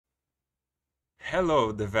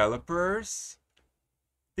Hello developers,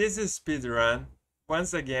 this is Speedrun.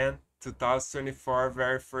 Once again, 2024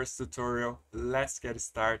 very first tutorial. Let's get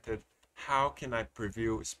started. How can I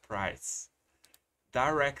preview sprites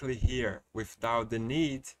directly here without the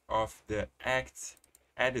need of the Act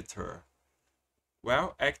editor?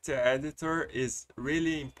 Well, Act editor is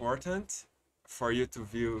really important for you to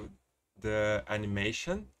view the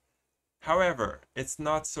animation. However, it's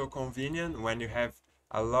not so convenient when you have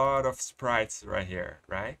a lot of sprites right here,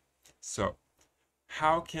 right? So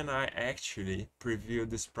how can I actually preview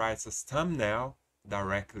the sprites as thumbnail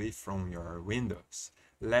directly from your Windows?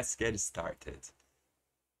 Let's get started.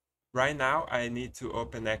 Right now, I need to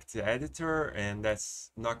open Act Editor, and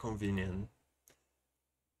that's not convenient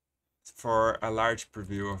for a large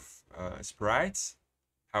preview of sprites.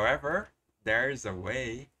 However, there is a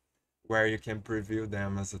way where you can preview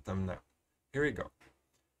them as a thumbnail. Here we go.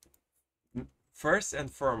 First and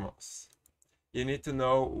foremost, you need to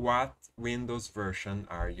know what Windows version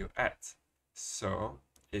are you at. So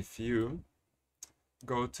if you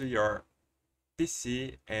go to your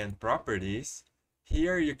PC and properties,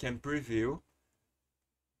 here you can preview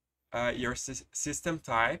your system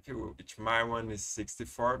type, which my one is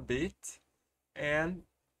 64-bit, and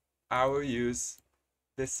I will use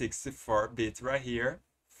the 64-bit right here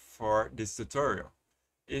for this tutorial.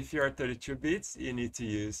 If you're 32 bits, you need to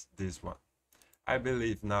use this one. I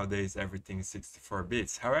believe nowadays everything is 64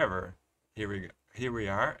 bits. However, here we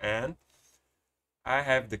are, and I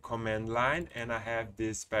have the command line and I have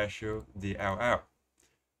this special DLL.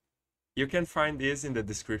 You can find this in the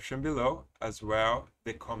description below, as well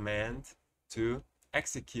the command to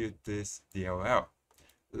execute this DLL.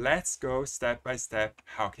 Let's go step by step.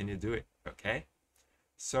 How can you do it? Okay.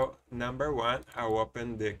 So number one, I'll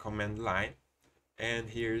open the command line, and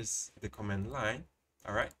here's the command line.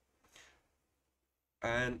 All right.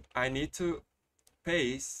 And I need to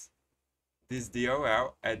paste this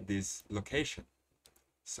DLL at this location.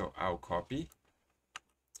 So I'll copy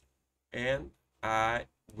and I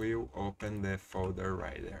will open the folder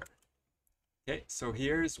right there. Okay, so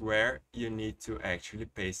here's where you need to actually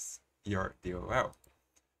paste your DLL.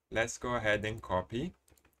 Let's go ahead and copy.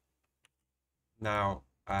 Now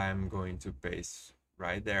I'm going to paste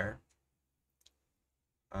right there.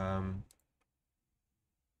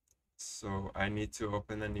 So I need to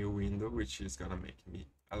open a new window, which is gonna make me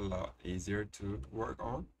a lot easier to work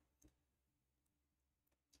on.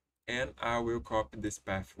 And I will copy this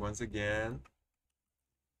path once again,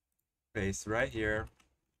 paste right here.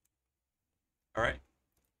 All right.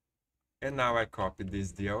 And now I copy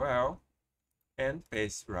this DLL and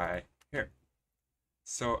paste right here.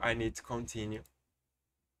 So I need to continue.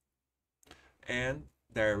 And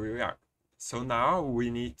there we are. So now we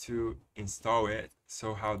need to install it.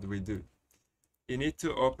 So how do we do? You need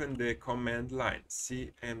to open the command line,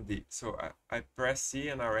 CMD. So I press C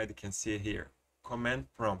and I already can see it here. Command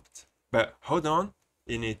prompt. But hold on,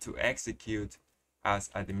 you need to execute as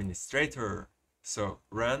administrator. So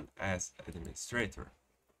run as administrator.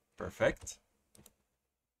 Perfect.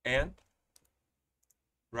 And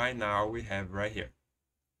right now we have right here.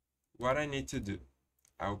 What I need to do,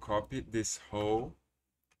 I'll copy this whole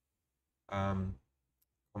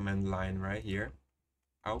command line right here.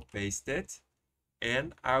 I'll paste it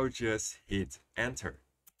and I'll just hit enter.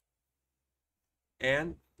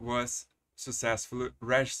 And was successfully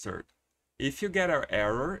registered. If you get an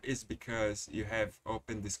error, it's because you have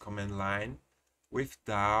opened this command line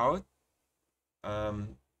without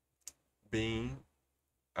being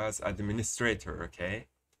as administrator, okay?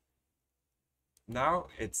 Now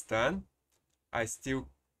it's done. I still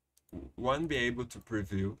won't be able to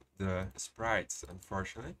preview the sprites,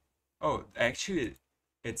 unfortunately. Oh, actually,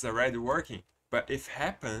 it's already working. But if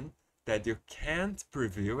happened that you can't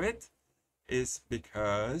preview it, is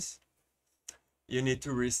because you need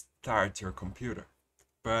to restart your computer.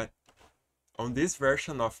 But on this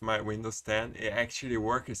version of my Windows 10, it actually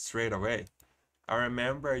worked straight away. I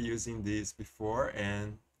remember using this before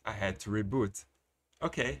and I had to reboot.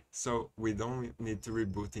 Okay, so we don't need to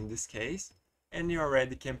reboot in this case, and you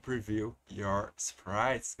already can preview your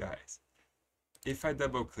sprites, guys. If I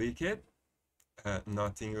double click it,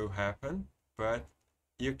 nothing will happen, but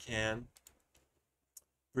you can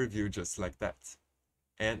preview just like that.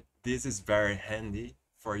 And this is very handy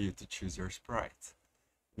for you to choose your sprite.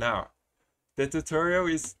 Now, the tutorial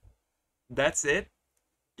that's it.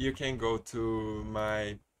 You can go to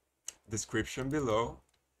my description below,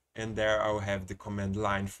 and there I'll have the command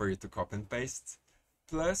line for you to copy and paste,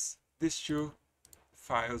 plus these two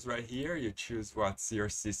files right here. You choose what's your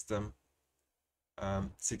system,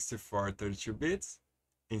 64 32 bits,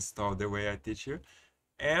 install the way I teach you,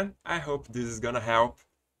 And I hope this is gonna help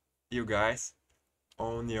you guys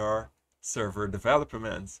on your server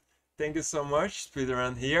development. Thank you so much,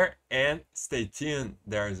 Speedrun here, and stay tuned.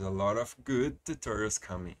 There's a lot of good tutorials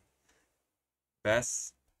coming.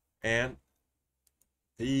 Best and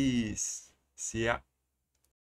peace. See ya.